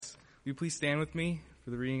you please stand with me for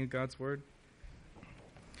the reading of God's Word?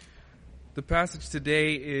 The passage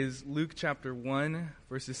today is Luke chapter 1,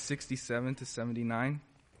 verses 67 to 79,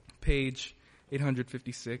 page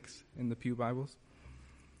 856 in the Pew Bibles,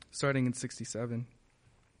 starting in 67.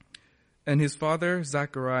 And his father,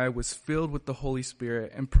 Zechariah, was filled with the Holy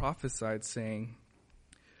Spirit and prophesied, saying,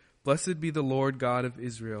 Blessed be the Lord God of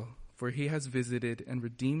Israel, for he has visited and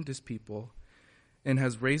redeemed his people, and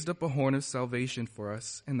has raised up a horn of salvation for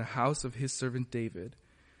us in the house of his servant David,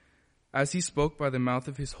 as he spoke by the mouth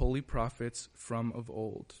of his holy prophets from of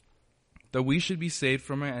old, that we should be saved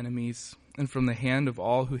from our enemies and from the hand of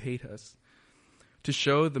all who hate us, to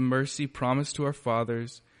show the mercy promised to our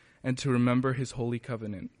fathers and to remember his holy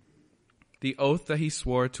covenant, the oath that he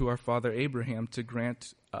swore to our father Abraham to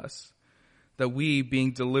grant us, that we,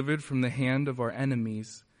 being delivered from the hand of our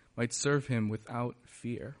enemies, might serve him without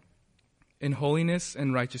fear, in holiness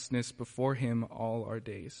and righteousness before him all our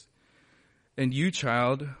days. And you,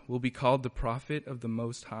 child, will be called the prophet of the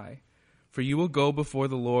Most High, for you will go before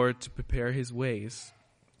the Lord to prepare his ways,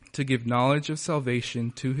 to give knowledge of salvation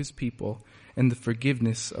to his people and the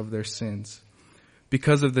forgiveness of their sins,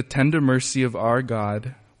 because of the tender mercy of our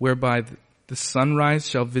God, whereby the sunrise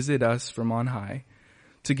shall visit us from on high,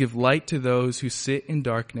 to give light to those who sit in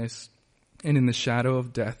darkness and in the shadow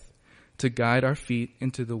of death, to guide our feet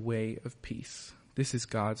into the way of peace. This is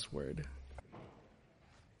God's word.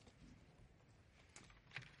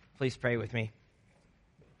 Please pray with me.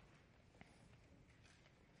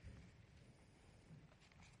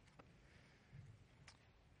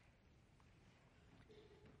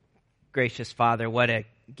 Gracious Father, what a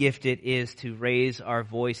gift it is to raise our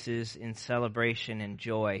voices in celebration and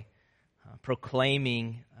joy,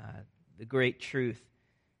 proclaiming the great truth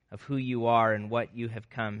of who you are and what you have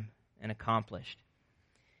come and accomplished.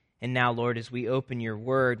 And now, Lord, as we open your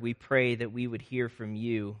word, we pray that we would hear from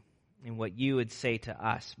you and what you would say to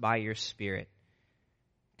us by your Spirit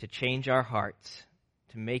to change our hearts,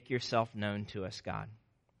 to make yourself known to us, God.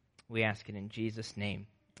 We ask it in Jesus' name.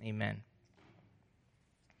 Amen.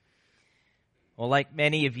 Well, like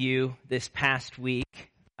many of you, this past week,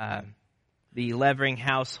 the Levering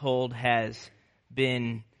household has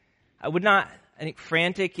been, I think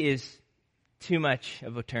frantic is too much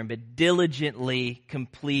of a term, but diligently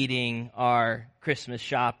completing our Christmas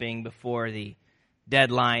shopping before the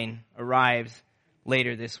deadline arrives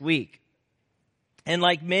later this week. And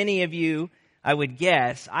like many of you, I would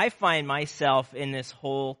guess, I find myself in this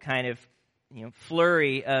whole kind of,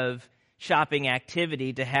 flurry of shopping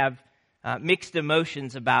activity to have mixed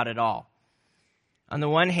emotions about it all. On the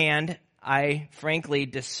one hand, I frankly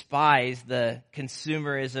despise the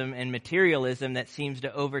consumerism and materialism that seems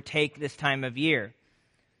to overtake this time of year.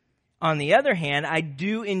 On the other hand, I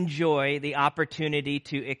do enjoy the opportunity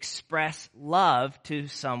to express love to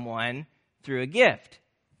someone through a gift.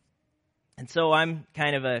 And so I'm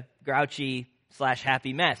kind of a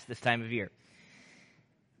grouchy/happy mess this time of year.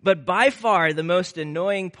 But by far the most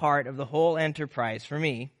annoying part of the whole enterprise for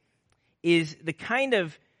me is the kind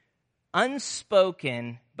of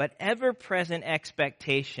unspoken but ever-present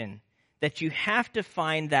expectation that you have to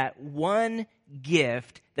find that one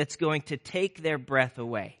gift that's going to take their breath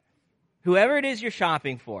away. Whoever it is you're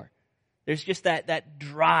shopping for, there's just that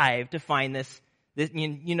drive to find this,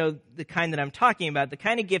 the kind that I'm talking about, the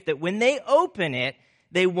kind of gift that when they open it,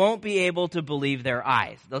 they won't be able to believe their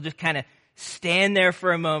eyes. They'll just kind of stand there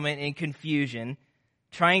for a moment in confusion,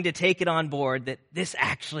 trying to take it on board that this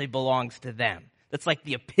actually belongs to them. That's like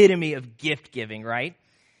the epitome of gift giving, right?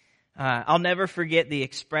 I'll never forget the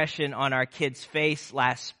expression on our kids' face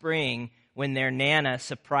last spring when their Nana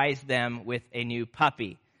surprised them with a new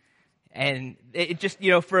puppy. And it just,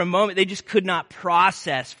 for a moment, they just could not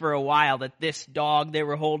process for a while that this dog they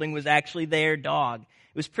were holding was actually their dog.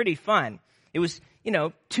 It was pretty fun. It was,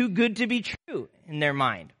 too good to be true in their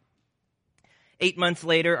mind. 8 months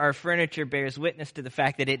later, our furniture bears witness to the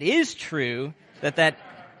fact that it is true that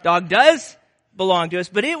dog does belong to us,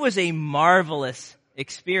 but it was a marvelous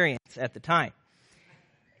experience at the time.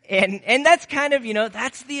 And that's kind of,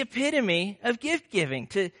 that's the epitome of gift giving,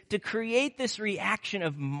 to create this reaction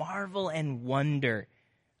of marvel and wonder.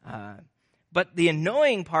 But the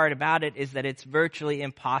annoying part about it is that it's virtually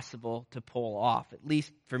impossible to pull off, at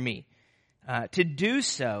least for me. To do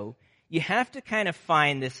so, you have to kind of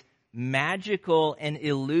find this magical and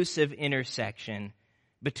elusive intersection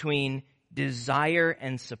between desire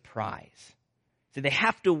and surprise. So they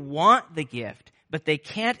have to want the gift, but they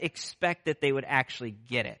can't expect that they would actually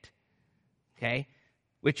get it. Okay?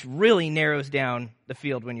 Which really narrows down the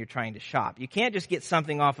field when you're trying to shop. You can't just get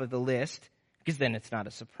something off of the list, because then it's not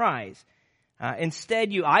a surprise.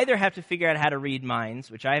 Instead, you either have to figure out how to read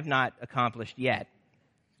minds, which I have not accomplished yet,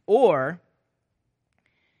 or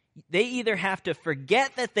they either have to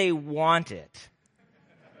forget that they want it,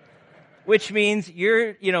 which means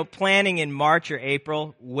you're, planning in March or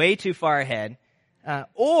April, way too far ahead,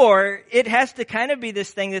 or it has to kind of be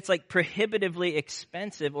this thing that's like prohibitively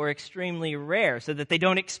expensive or extremely rare so that they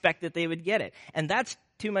don't expect that they would get it. And that's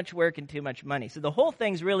too much work and too much money. So the whole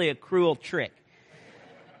thing's really a cruel trick.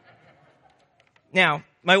 Now,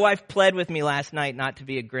 my wife pled with me last night not to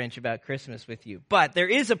be a Grinch about Christmas with you. But there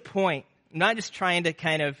is a point. I'm not just trying to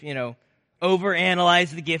kind of,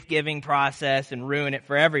 overanalyze the gift-giving process and ruin it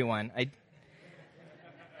for everyone.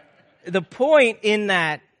 The point in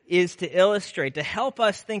that is to illustrate, to help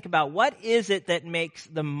us think about what is it that makes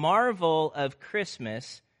the marvel of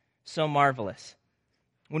Christmas so marvelous.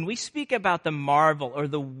 When we speak about the marvel or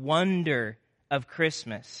the wonder of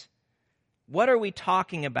Christmas, what are we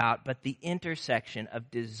talking about but the intersection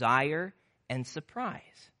of desire and surprise?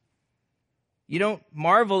 You don't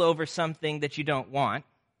marvel over something that you don't want,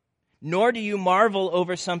 nor do you marvel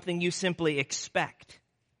over something you simply expect.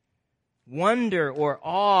 Wonder or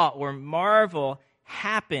awe or marvel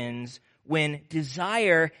happens when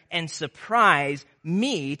desire and surprise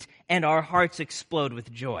meet and our hearts explode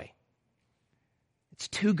with joy. It's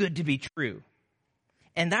too good to be true.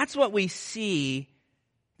 And that's what we see,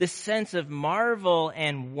 this sense of marvel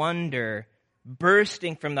and wonder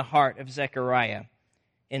bursting from the heart of Zechariah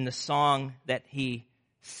in the song that he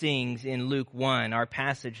sings in Luke 1, our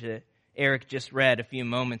passage that Eric just read a few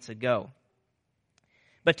moments ago.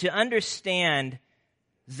 But to understand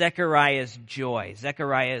Zechariah's joy,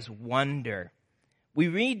 Zechariah's wonder, we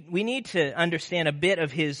need to understand a bit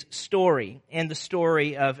of his story and the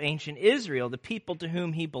story of ancient Israel, the people to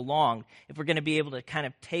whom he belonged, if we're going to be able to kind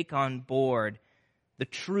of take on board the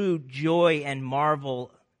true joy and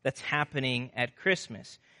marvel that's happening at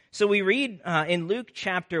Christmas. So we read in Luke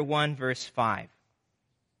chapter 1, verse 5.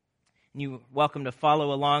 And you're welcome to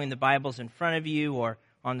follow along in the Bibles in front of you or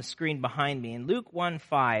on the screen behind me. In Luke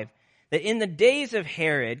 1:5, that in the days of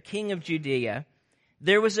Herod, king of Judea,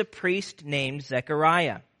 there was a priest named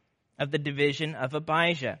Zechariah of the division of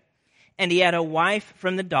Abijah. And he had a wife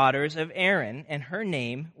from the daughters of Aaron, and her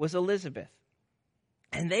name was Elizabeth.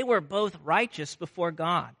 And they were both righteous before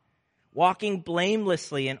God, walking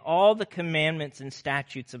blamelessly in all the commandments and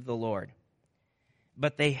statutes of the Lord.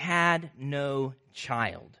 But they had no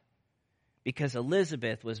child, because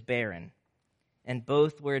Elizabeth was barren, and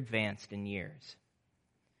both were advanced in years.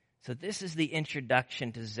 So this is the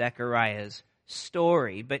introduction to Zechariah's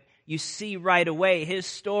story. But you see right away, his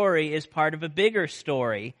story is part of a bigger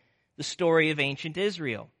story, the story of ancient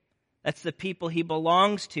Israel. That's the people he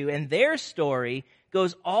belongs to. And their story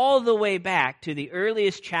goes all the way back to the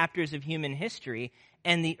earliest chapters of human history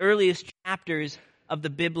and the earliest chapters of the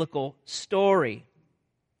biblical story.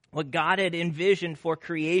 What God had envisioned for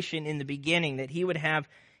creation in the beginning, that he would have,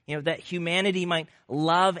 that humanity might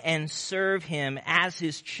love and serve him as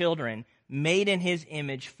his children, made in his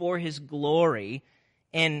image for his glory,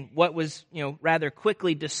 and what was, rather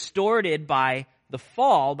quickly distorted by the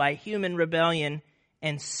fall, by human rebellion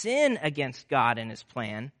and sin against God and his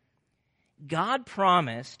plan. God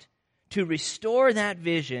promised to restore that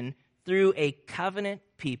vision through a covenant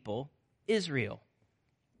people, Israel.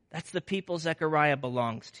 That's the people Zechariah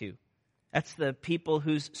belongs to. That's the people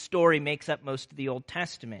whose story makes up most of the Old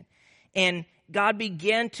Testament. And God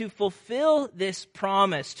began to fulfill this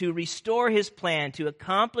promise to restore his plan, to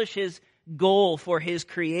accomplish his goal for his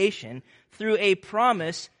creation through a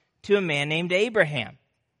promise to a man named Abraham,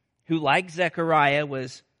 who, like Zechariah,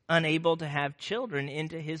 was unable to have children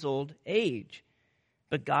into his old age.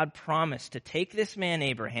 But God promised to take this man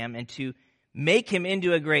Abraham and to make him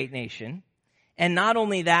into a great nation, and not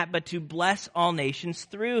only that, but to bless all nations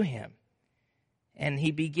through him. And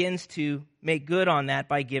he begins to make good on that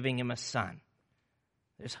by giving him a son.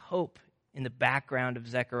 There's hope in the background of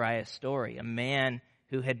Zechariah's story. A man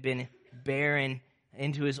who had been barren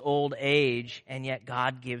into his old age, and yet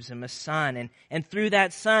God gives him a son. And through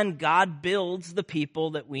that son, God builds the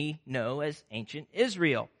people that we know as ancient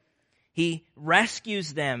Israel. He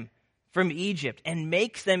rescues them from Egypt and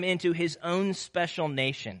makes them into his own special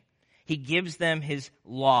nation. He gives them his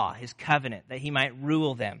law, his covenant, that he might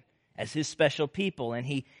rule them as his special people. And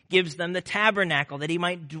he gives them the tabernacle that he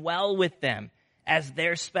might dwell with them as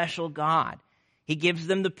their special God. He gives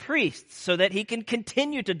them the priests so that he can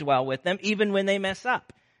continue to dwell with them even when they mess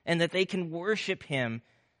up, and that they can worship him.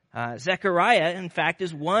 Zechariah, in fact,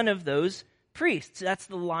 is one of those priests. That's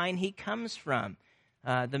the line he comes from.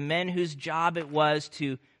 The men whose job it was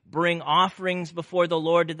to bring offerings before the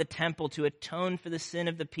Lord to the temple, to atone for the sin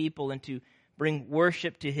of the people, and to bring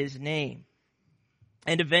worship to his name.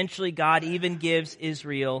 And eventually God even gives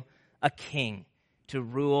Israel a king to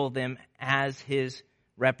rule them as his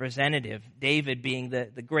representative, David being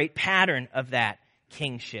the great pattern of that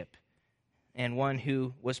kingship and one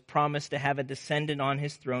who was promised to have a descendant on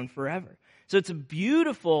his throne forever. So it's a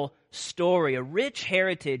beautiful story, a rich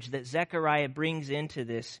heritage that Zechariah brings into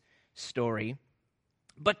this story.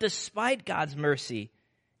 But despite God's mercy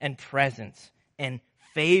and presence and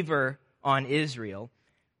favor on Israel,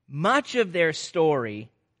 much of their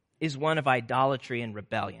story is one of idolatry and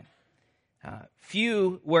rebellion.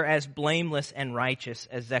 Few were as blameless and righteous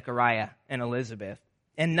as Zechariah and Elizabeth,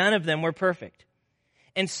 and none of them were perfect.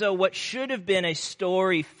 And so what should have been a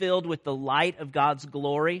story filled with the light of God's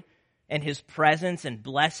glory and his presence and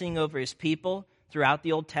blessing over his people throughout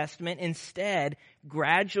the Old Testament, instead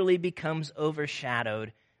gradually becomes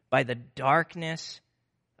overshadowed by the darkness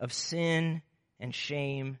of sin and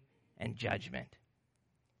shame and judgment.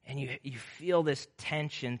 And you feel this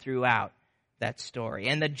tension throughout that story.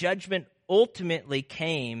 And the judgment ultimately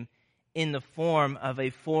came in the form of a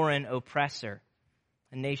foreign oppressor,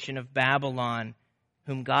 a nation of Babylon,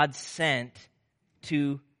 whom God sent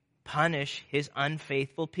to punish his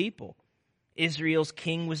unfaithful people. Israel's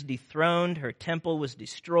king was dethroned, her temple was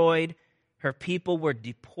destroyed, her people were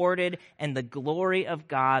deported, and the glory of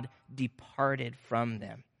God departed from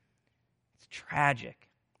them. It's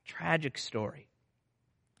tragic story.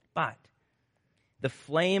 But the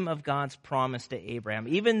flame of God's promise to Abraham,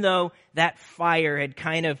 even though that fire had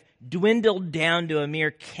kind of dwindled down to a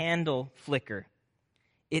mere candle flicker,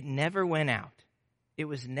 it never went out. It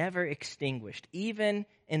was never extinguished, even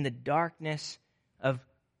in the darkness of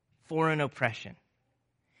foreign oppression.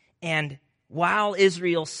 And while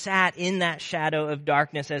Israel sat in that shadow of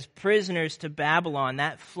darkness as prisoners to Babylon,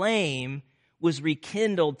 that flame was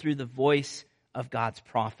rekindled through the voice of God's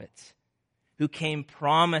prophets, who came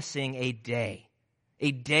promising a day.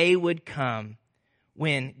 A day would come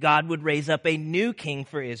when God would raise up a new king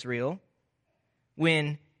for Israel,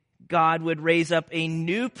 when God would raise up a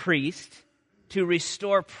new priest to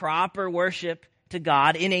restore proper worship to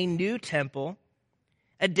God in a new temple,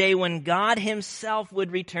 a day when God himself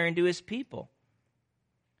would return to his people,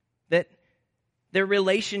 that their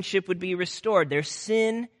relationship would be restored, their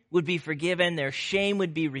sin would be forgiven, their shame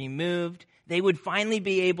would be removed, they would finally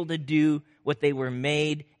be able to do what they were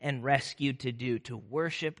made and rescued to do, to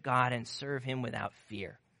worship God and serve him without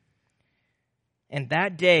fear. And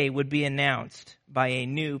that day would be announced by a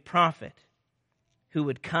new prophet who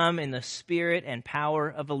would come in the spirit and power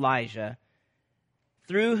of Elijah,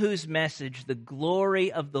 through whose message the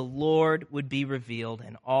glory of the Lord would be revealed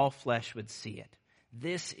and all flesh would see it.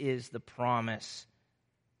 This is the promise,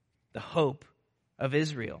 the hope of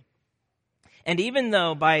Israel. And even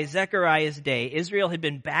though by Zechariah's day, Israel had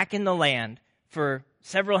been back in the land for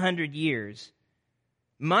several hundred years,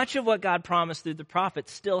 much of what God promised through the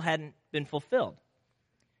prophets still hadn't been fulfilled.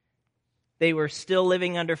 They were still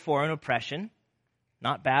living under foreign oppression,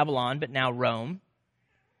 not Babylon, but now Rome.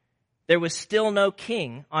 There was still no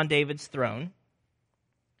king on David's throne,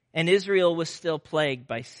 and Israel was still plagued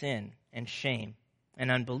by sin and shame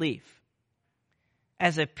and unbelief.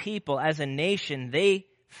 As a people, as a nation, they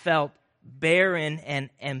felt barren and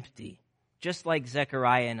empty, just like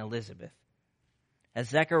Zechariah and Elizabeth. As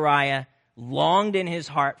Zechariah longed in his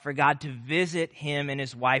heart for God to visit him and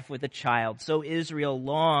his wife with a child, so Israel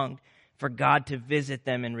longed for God to visit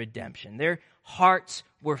them in redemption. Their hearts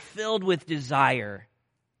were filled with desire,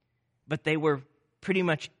 but they were pretty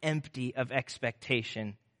much empty of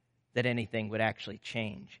expectation that anything would actually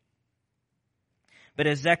change. But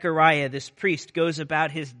as Zechariah, this priest, goes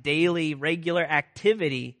about his daily, regular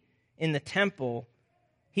activity in the temple,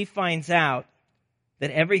 he finds out that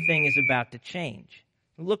everything is about to change.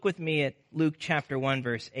 Look with me at Luke chapter 1,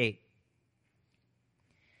 verse 8.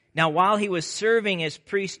 Now, while he was serving as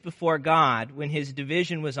priest before God, when his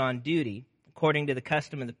division was on duty, according to the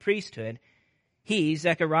custom of the priesthood, he,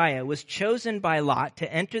 Zechariah, was chosen by lot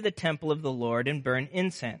to enter the temple of the Lord and burn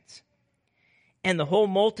incense. And the whole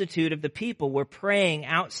multitude of the people were praying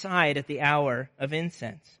outside at the hour of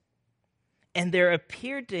incense. And there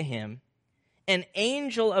appeared to him an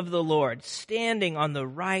angel of the Lord standing on the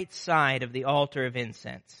right side of the altar of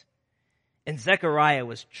incense. And Zechariah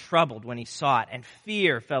was troubled when he saw it, and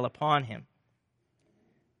fear fell upon him.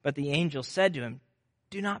 But the angel said to him,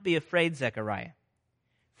 "Do not be afraid, Zechariah,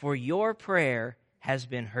 for your prayer has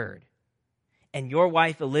been heard. And your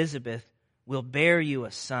wife Elizabeth will bear you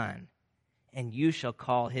a son, and you shall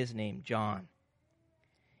call his name John.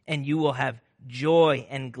 And you will have joy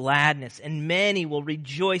and gladness, and many will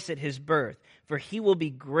rejoice at his birth, for he will be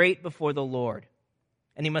great before the Lord.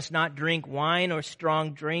 and he must not drink wine or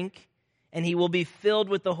strong drink, and he will be filled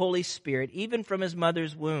with the Holy Spirit, even from his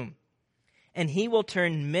mother's womb. And he will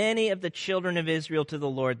turn many of the children of Israel to the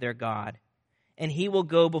Lord their God, and he will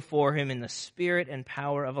go before him in the spirit and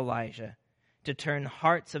power of Elijah, to turn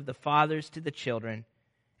hearts of the fathers to the children,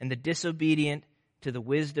 and the disobedient to the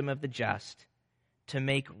wisdom of the just, to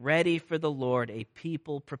make ready for the Lord a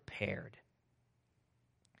people prepared.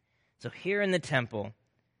 So here in the temple,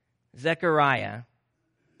 Zechariah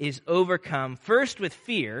is overcome first with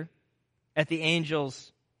fear at the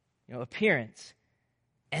angel's appearance,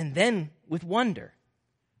 and then with wonder.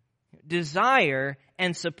 Desire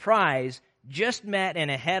and surprise just met in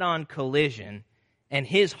a head-on collision, and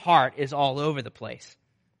his heart is all over the place.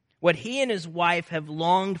 What he and his wife have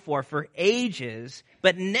longed for ages,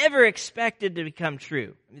 but never expected to become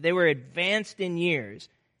true, they were advanced in years,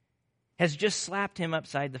 has just slapped him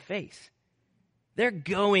upside the face. They're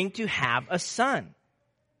going to have a son.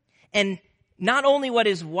 And not only what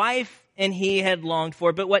his wife and he had longed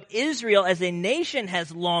for, but what Israel as a nation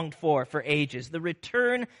has longed for ages, the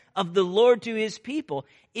return of the Lord to his people,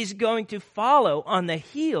 is going to follow on the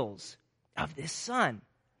heels of this son.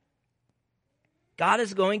 God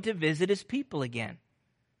is going to visit his people again.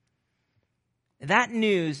 That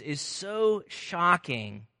news is so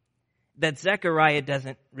shocking that Zechariah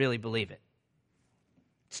doesn't really believe it.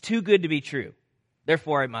 It's too good to be true.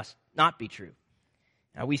 Therefore, it must not be true.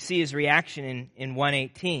 Now, we see his reaction in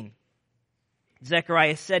 1:18.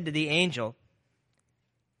 Zechariah said to the angel,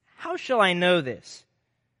 "How shall I know this?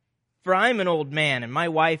 For I'm an old man, and my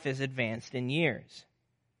wife is advanced in years."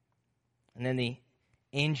 And then the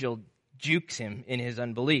angel jukes him in his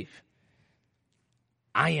unbelief.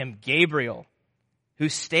 "I am Gabriel, who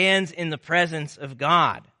stands in the presence of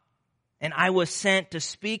God, and I was sent to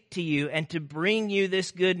speak to you and to bring you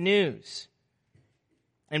this good news.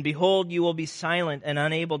 And behold, you will be silent and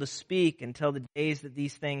unable to speak until the days that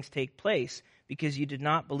these things take place, because you did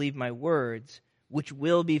not believe my words, which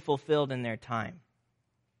will be fulfilled in their time."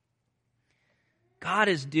 God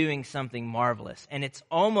is doing something marvelous, and it's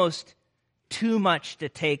almost too much to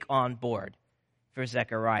take on board for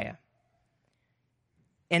Zechariah.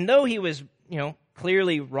 And though he was,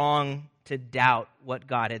 clearly wrong to doubt what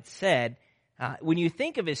God had said, when you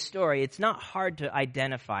think of his story, it's not hard to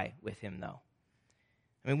identify with him, though.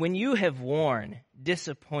 I mean, when you have worn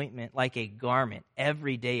disappointment like a garment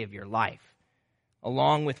every day of your life,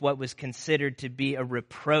 along with what was considered to be a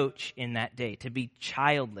reproach in that day, to be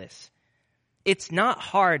childless, it's not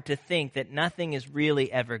hard to think that nothing is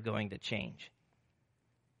really ever going to change.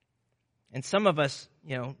 And some of us,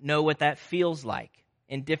 know what that feels like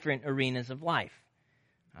in different arenas of life.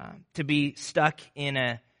 To be stuck in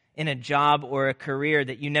a job or a career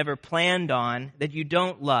that you never planned on, that you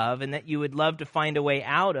don't love, and that you would love to find a way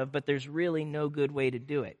out of, but there's really no good way to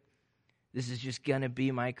do it. This is just going to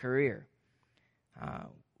be my career.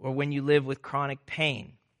 Or when you live with chronic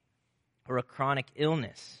pain, or a chronic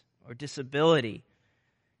illness, or disability,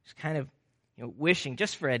 just kind of wishing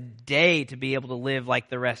just for a day to be able to live like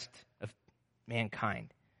the rest of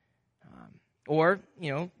mankind. Or,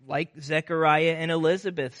 like Zechariah and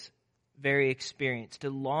Elizabeth's very experience, to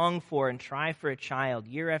long for and try for a child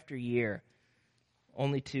year after year,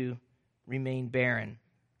 only to remain barren.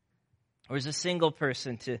 Or as a single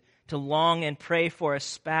person, to long and pray for a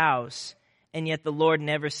spouse, and yet the Lord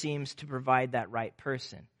never seems to provide that right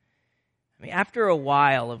person. I mean, after a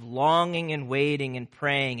while of longing and waiting and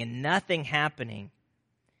praying and nothing happening,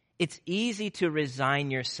 it's easy to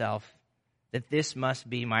resign yourself that this must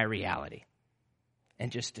be my reality,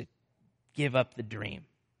 and just to give up the dream,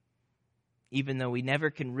 even though we never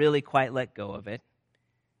can really quite let go of it,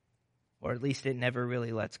 or at least it never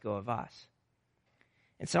really lets go of us.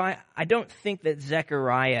 And so I don't think that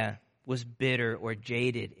Zechariah was bitter or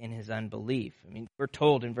jaded in his unbelief. I mean, we're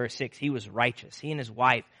told in verse 6, he was righteous. He and his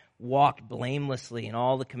wife walked blamelessly in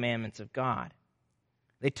all the commandments of God.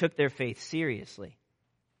 They took their faith seriously.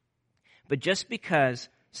 But just because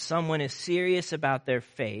someone is serious about their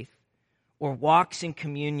faith or walks in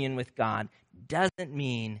communion with God doesn't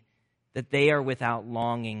mean that they are without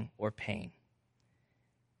longing or pain.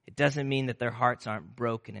 It doesn't mean that their hearts aren't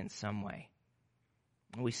broken in some way.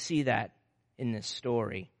 And we see that in this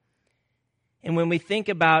story. And when we think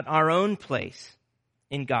about our own place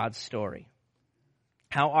in God's story,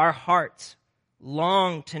 how our hearts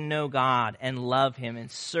long to know God and love Him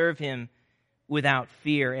and serve Him without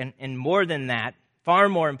fear, and more than that, far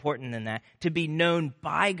more important than that, to be known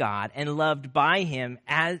by God and loved by Him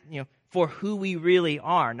as, for who we really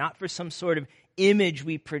are, not for some sort of image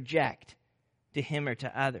we project to Him or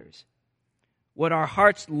to others. What our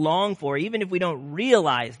hearts long for, even if we don't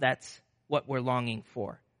realize that's what we're longing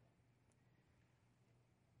for.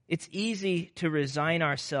 It's easy to resign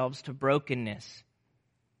ourselves to brokenness,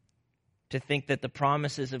 to think that the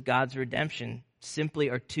promises of God's redemption simply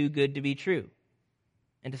are too good to be true,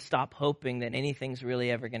 and to stop hoping that anything's really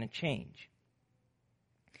ever going to change.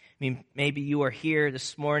 I mean, maybe you are here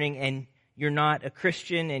this morning and you're not a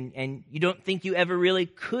Christian and you don't think you ever really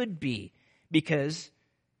could be because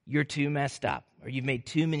you're too messed up or you've made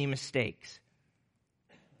too many mistakes.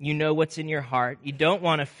 You know what's in your heart. You don't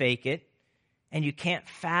want to fake it. And you can't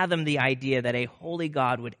fathom the idea that a holy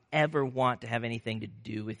God would ever want to have anything to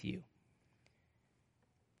do with you.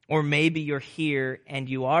 Or maybe you're here and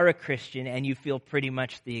you are a Christian and you feel pretty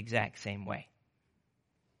much the exact same way.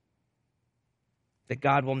 That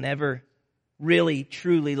God will never really,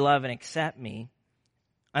 truly love and accept me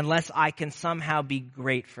unless I can somehow be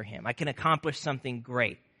great for him. I can accomplish something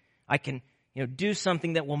great. I can, do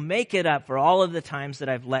something that will make it up for all of the times that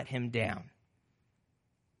I've let him down.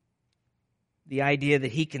 The idea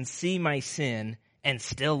that he can see my sin and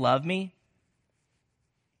still love me,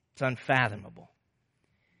 it's unfathomable.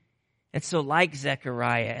 And so like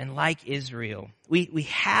Zechariah and like Israel, we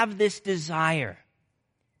have this desire,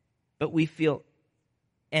 but we feel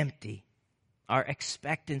empty. Our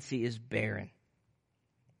expectancy is barren.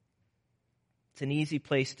 It's an easy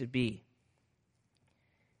place to be.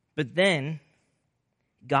 But then,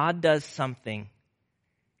 God does something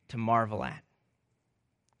to marvel at.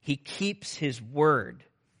 He keeps his word.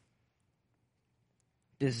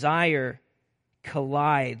 Desire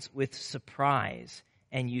collides with surprise,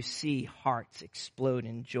 and you see hearts explode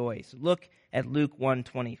in joy. So look at Luke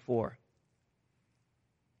 1:24.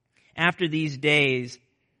 After these days,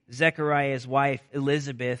 Zechariah's wife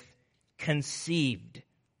Elizabeth conceived.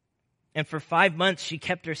 And for 5 months she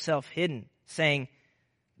kept herself hidden, saying,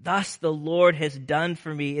 "Thus the Lord has done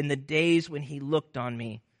for me in the days when he looked on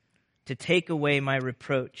me, to take away my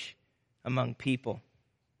reproach among people."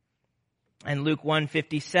 And Luke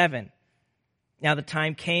 1:57, now the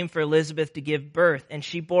time came for Elizabeth to give birth, and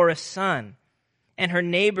she bore a son. And her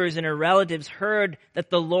neighbors and her relatives heard that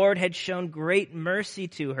the Lord had shown great mercy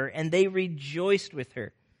to her, and they rejoiced with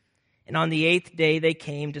her. And on the 8th day they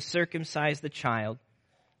came to circumcise the child.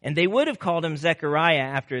 And they would have called him Zechariah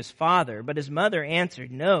after his father, but his mother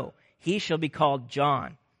answered, "No, he shall be called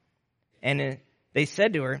John." And they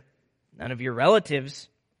said to her, "None of your relatives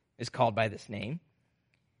is called by this name."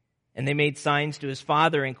 And they made signs to his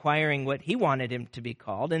father, inquiring what he wanted him to be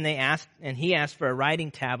called. And he asked for a writing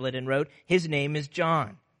tablet and wrote, "His name is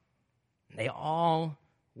John." And they all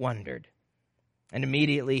wondered. And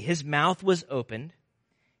immediately his mouth was opened,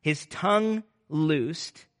 his tongue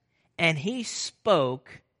loosed, and he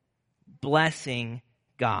spoke, blessing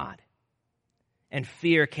God. And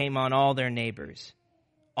fear came on all their neighbors.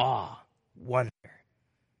 Awe, wonder.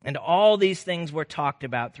 And all these things were talked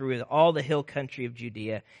about through all the hill country of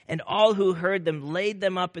Judea. And all who heard them laid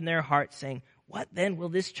them up in their hearts, saying, "What then will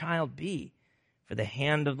this child be?" For the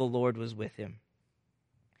hand of the Lord was with him.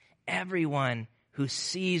 Everyone who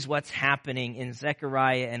sees what's happening in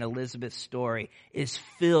Zechariah and Elizabeth's story is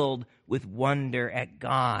filled with wonder at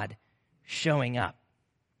God showing up.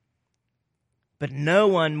 But no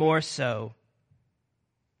one more so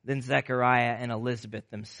than Zechariah and Elizabeth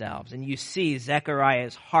themselves. And you see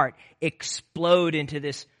Zechariah's heart explode into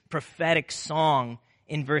this prophetic song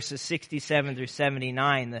in verses 67 through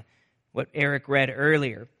 79, what Eric read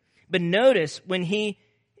earlier. But notice when he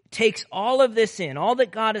takes all of this in, all that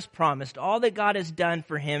God has promised, all that God has done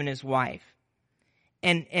for him and his wife,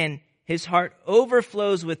 and his heart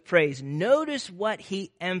overflows with praise, notice what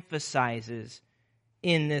he emphasizes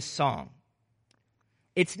in this song.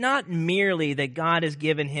 It's not merely that God has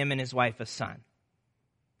given him and his wife a son.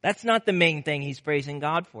 That's not the main thing he's praising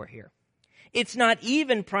God for here. It's not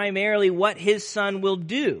even primarily what his son will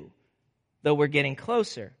do, though we're getting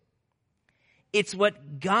closer. It's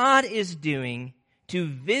what God is doing to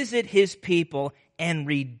visit his people and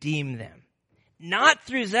redeem them. Not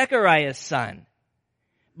through Zechariah's son,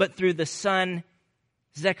 but through the son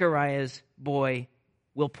Zechariah's boy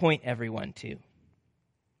will point everyone to.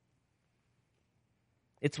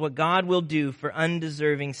 It's what God will do for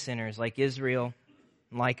undeserving sinners like Israel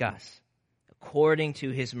and like us, according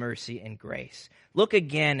to his mercy and grace. Look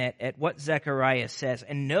again at what Zechariah says,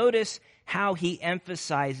 and notice how he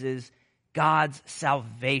emphasizes God's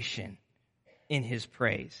salvation in his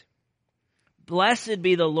praise. "Blessed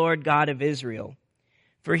be the Lord God of Israel,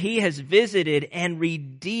 for he has visited and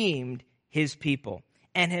redeemed his people,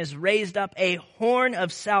 and has raised up a horn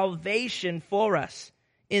of salvation for us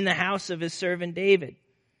in the house of his servant David,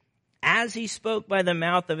 as he spoke by the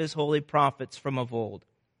mouth of his holy prophets from of old,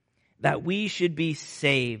 that we should be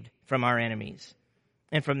saved from our enemies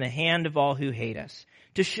and from the hand of all who hate us,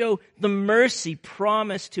 to show the mercy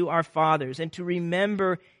promised to our fathers and to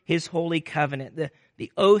remember his holy covenant,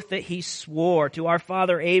 the oath that he swore to our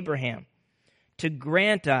father Abraham, to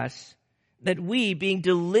grant us that we, being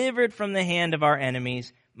delivered from the hand of our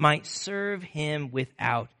enemies, might serve him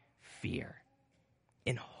without fear,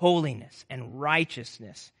 in holiness and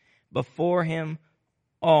righteousness before him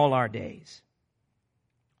all our days.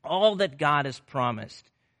 All that God has promised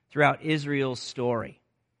throughout Israel's story,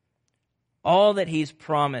 all that he's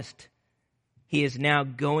promised, he is now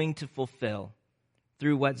going to fulfill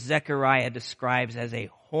through what Zechariah describes as a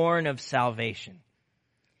horn of salvation.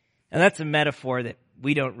 Now that's a metaphor that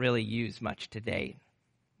we don't really use much today.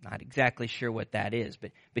 Not exactly sure what that is,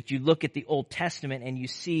 but you look at the Old Testament and you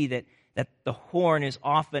see that the horn is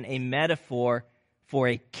often a metaphor for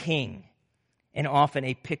a king and often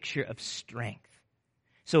a picture of strength.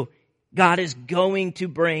 So God is going to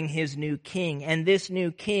bring his new king, and this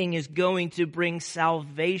new king is going to bring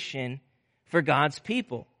salvation for God's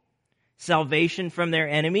people. Salvation from their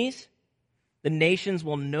enemies. The nations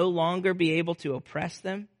will no longer be able to oppress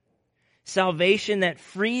them. Salvation that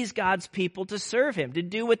frees God's people to serve him, to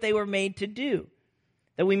do what they were made to do.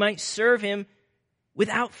 That we might serve him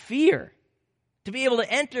without fear. To be able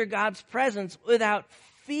to enter God's presence without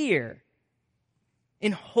fear.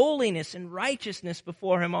 In holiness and righteousness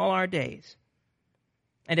before him all our days.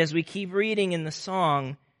 And as we keep reading in the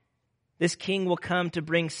song, this king will come to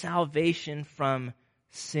bring salvation from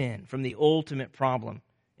sin, from the ultimate problem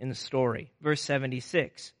in the story. Verse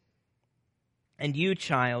 76. And you,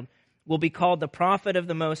 child, will be called the prophet of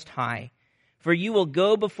the Most High, for you will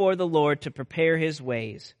go before the Lord to prepare his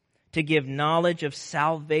ways, to give knowledge of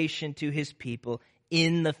salvation to his people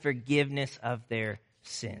in the forgiveness of their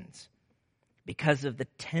sins, because of the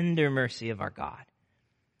tender mercy of our God,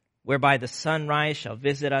 whereby the sunrise shall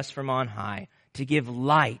visit us from on high, to give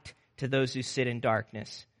light to those who sit in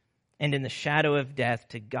darkness, and in the shadow of death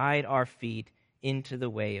to guide our feet into the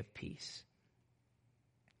way of peace.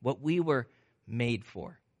 What we were made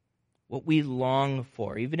for, what we long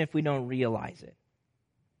for, even if we don't realize it,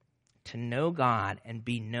 to know God and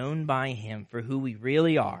be known by him for who we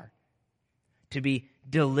really are, to be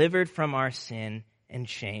delivered from our sin and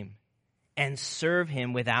shame, and serve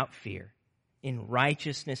him without fear, in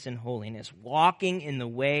righteousness and holiness, walking in the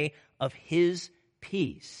way of his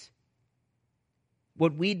peace.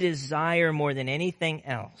 What we desire more than anything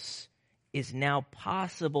else is now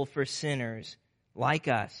possible for sinners like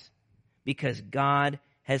us, because God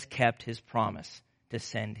has kept his promise to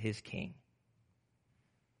send his king.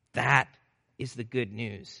 That is the good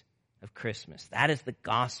news of Christmas. That is the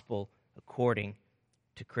gospel according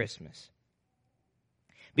to Christmas.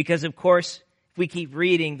 Because, of course, if we keep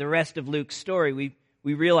reading the rest of Luke's story,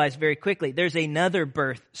 we realize very quickly there's another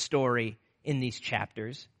birth story in these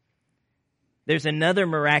chapters. There's another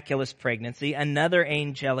miraculous pregnancy, another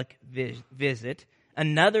angelic visit,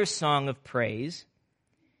 another song of praise,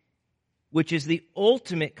 which is the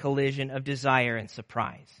ultimate collision of desire and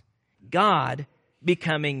surprise. God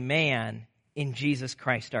becoming man in Jesus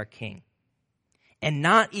Christ our King. And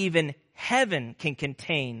not even heaven can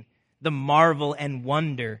contain the marvel and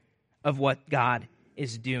wonder of what God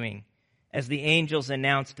is doing, as the angels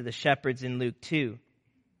announced to the shepherds in Luke 2.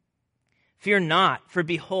 Fear not, for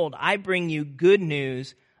behold, I bring you good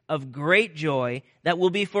news of great joy that will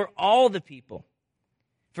be for all the people.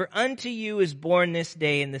 For unto you is born this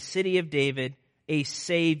day in the city of David a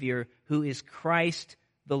Savior, who is Christ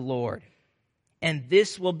the Lord. And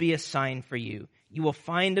this will be a sign for you. You will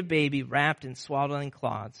find a baby wrapped in swaddling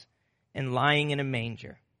cloths and lying in a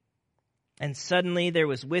manger. And suddenly there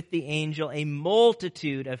was with the angel a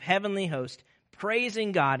multitude of heavenly hosts,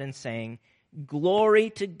 praising God and saying, Glory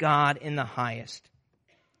to God in the highest,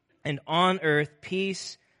 and on earth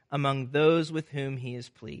peace among those with whom he is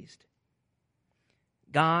pleased.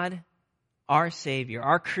 God, our Savior,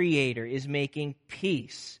 our Creator, is making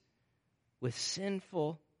peace with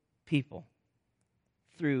sinful people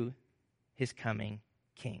through his coming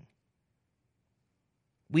King.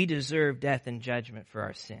 We deserve death and judgment for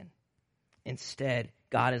our sin. Instead,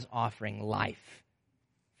 God is offering life,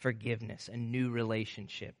 forgiveness, a new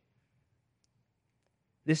relationship.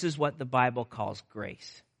 This is what the Bible calls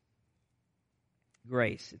grace.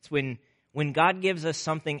 Grace. It's when God gives us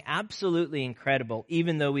something absolutely incredible,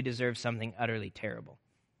 even though we deserve something utterly terrible.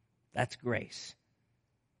 That's grace.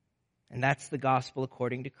 And that's the gospel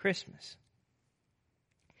according to Christmas.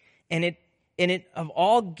 And it of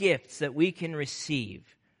all gifts that we can receive,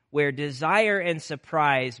 where desire and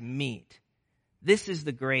surprise meet, this is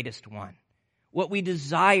the greatest one. what we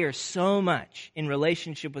desire so much in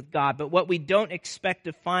relationship with God, but what we don't expect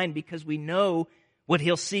to find because we know what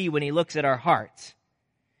He'll see when He looks at our hearts.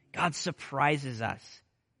 God surprises us.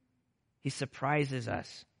 He surprises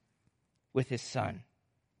us with His Son.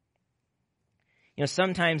 You know,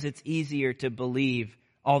 sometimes it's easier to believe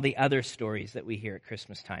all the other stories that we hear at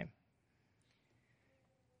Christmas time.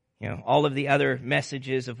 You know, all of the other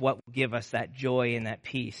messages of what will give us that joy and that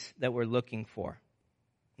peace that we're looking for.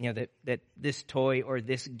 You know, that this toy or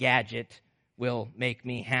this gadget will make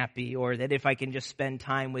me happy, or that if I can just spend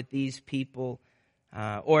time with these people,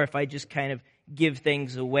 or if I just kind of give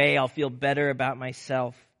things away, I'll feel better about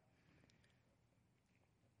myself.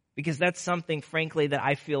 Because that's something, frankly, that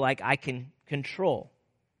I feel like I can control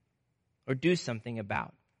or do something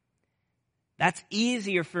about. That's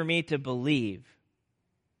easier for me to believe.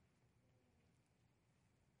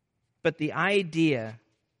 But the idea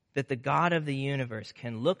that the God of the universe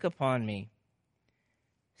can look upon me,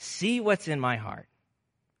 see what's in my heart,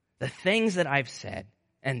 the things that I've said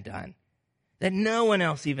and done, that no one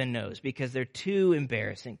else even knows because they're too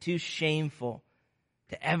embarrassing, too shameful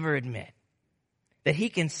to ever admit, that He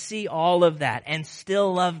can see all of that and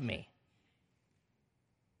still love me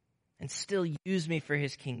and still use me for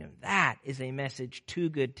His kingdom. That is a message too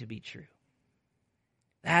good to be true.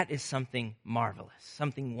 That is something marvelous,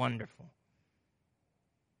 something wonderful.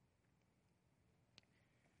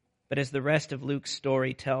 But as the rest of Luke's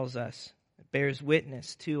story tells us, it bears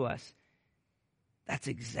witness to us, that's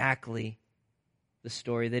exactly the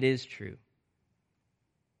story that is true.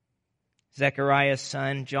 Zechariah's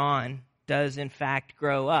son, John, does in fact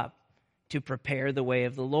grow up to prepare the way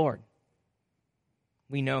of the Lord.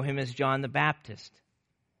 We know him as John the Baptist,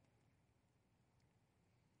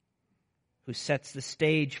 who sets the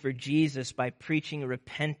stage for Jesus by preaching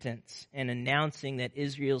repentance and announcing that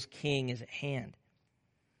Israel's king is at hand.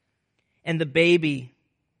 And the baby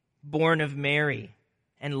born of Mary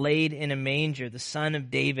and laid in a manger, the son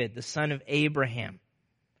of David, the son of Abraham,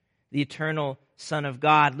 the eternal Son of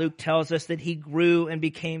God. Luke tells us that he grew and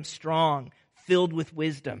became strong, filled with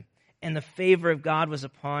wisdom, and the favor of God was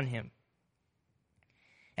upon him.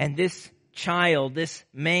 And this child, this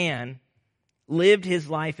man, lived his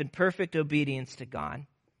life in perfect obedience to God.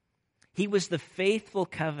 He was the faithful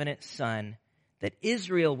covenant son that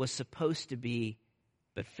Israel was supposed to be,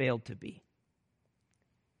 but failed to be,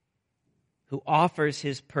 who offers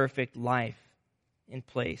his perfect life in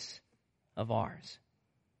place of ours.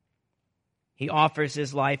 He offers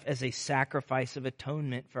his life as a sacrifice of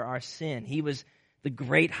atonement for our sin. He was the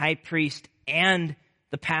great high priest and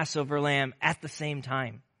the Passover lamb at the same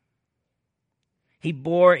time. He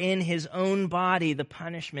bore in his own body the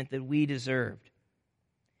punishment that we deserved.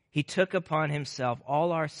 He took upon himself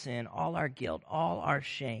all our sin, all our guilt, all our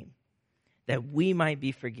shame, that we might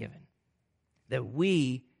be forgiven, that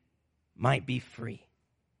we might be free.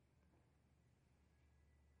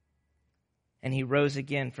 And he rose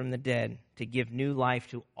again from the dead to give new life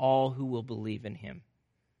to all who will believe in him.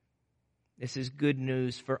 This is good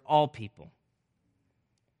news for all people.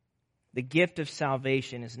 The gift of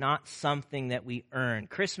salvation is not something that we earn.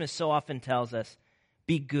 Christmas so often tells us,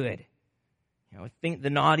 be good. Think the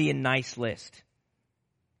naughty and nice list.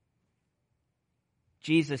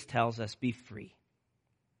 Jesus tells us, be free.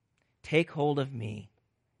 Take hold of me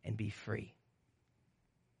and be free.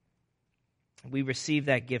 We receive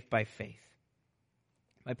that gift by faith,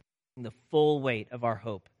 by putting the full weight of our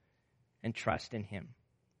hope and trust in him.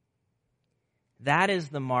 That is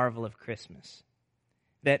the marvel of Christmas,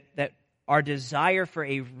 that our desire for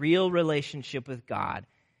a real relationship with God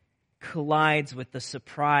collides with the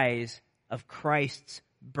surprise of Christ's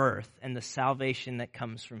birth and the salvation that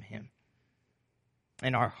comes from him.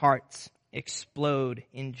 And our hearts explode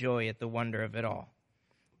in joy at the wonder of it all.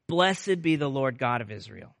 Blessed be the Lord God of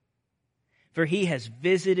Israel, for he has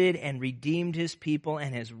visited and redeemed his people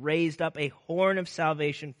and has raised up a horn of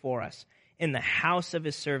salvation for us in the house of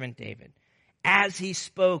his servant David, as he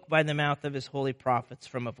spoke by the mouth of his holy prophets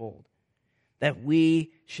from of old, that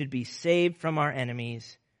we should be saved from our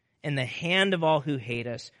enemies in the hand of all who hate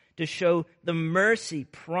us, to show the mercy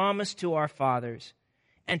promised to our fathers,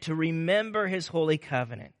 and to remember his holy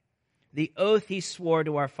covenant, the oath he swore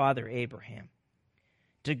to our father Abraham,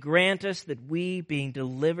 to grant us that we, being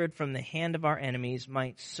delivered from the hand of our enemies,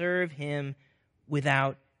 might serve him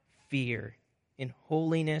without fear, in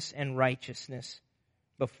holiness and righteousness,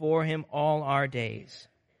 before him all our days.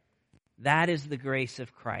 That is the grace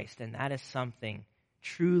of Christ, and that is something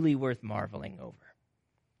truly worth marveling over.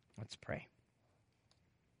 Let's pray.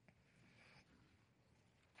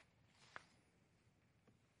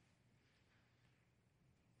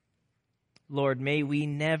 Lord, may we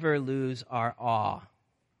never lose our awe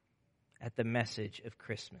at the message of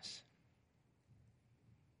Christmas.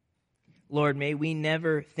 Lord, may we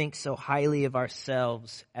never think so highly of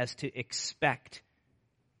ourselves as to expect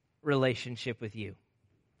relationship with you,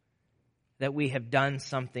 that we have done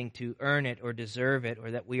something to earn it or deserve it,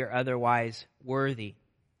 or that we are otherwise worthy.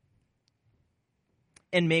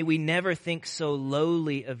 And may we never think so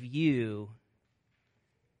lowly of you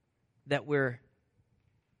that we're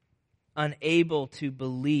unable to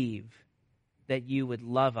believe that you would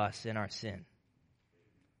love us in our sin.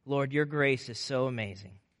 Lord, your grace is so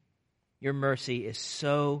amazing. Your mercy is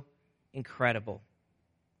so incredible.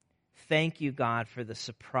 Thank you, God, for the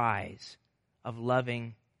surprise of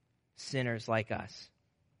loving sinners like us.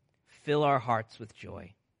 Fill our hearts with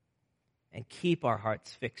joy and keep our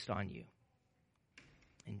hearts fixed on you.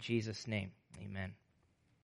 In Jesus' name, amen.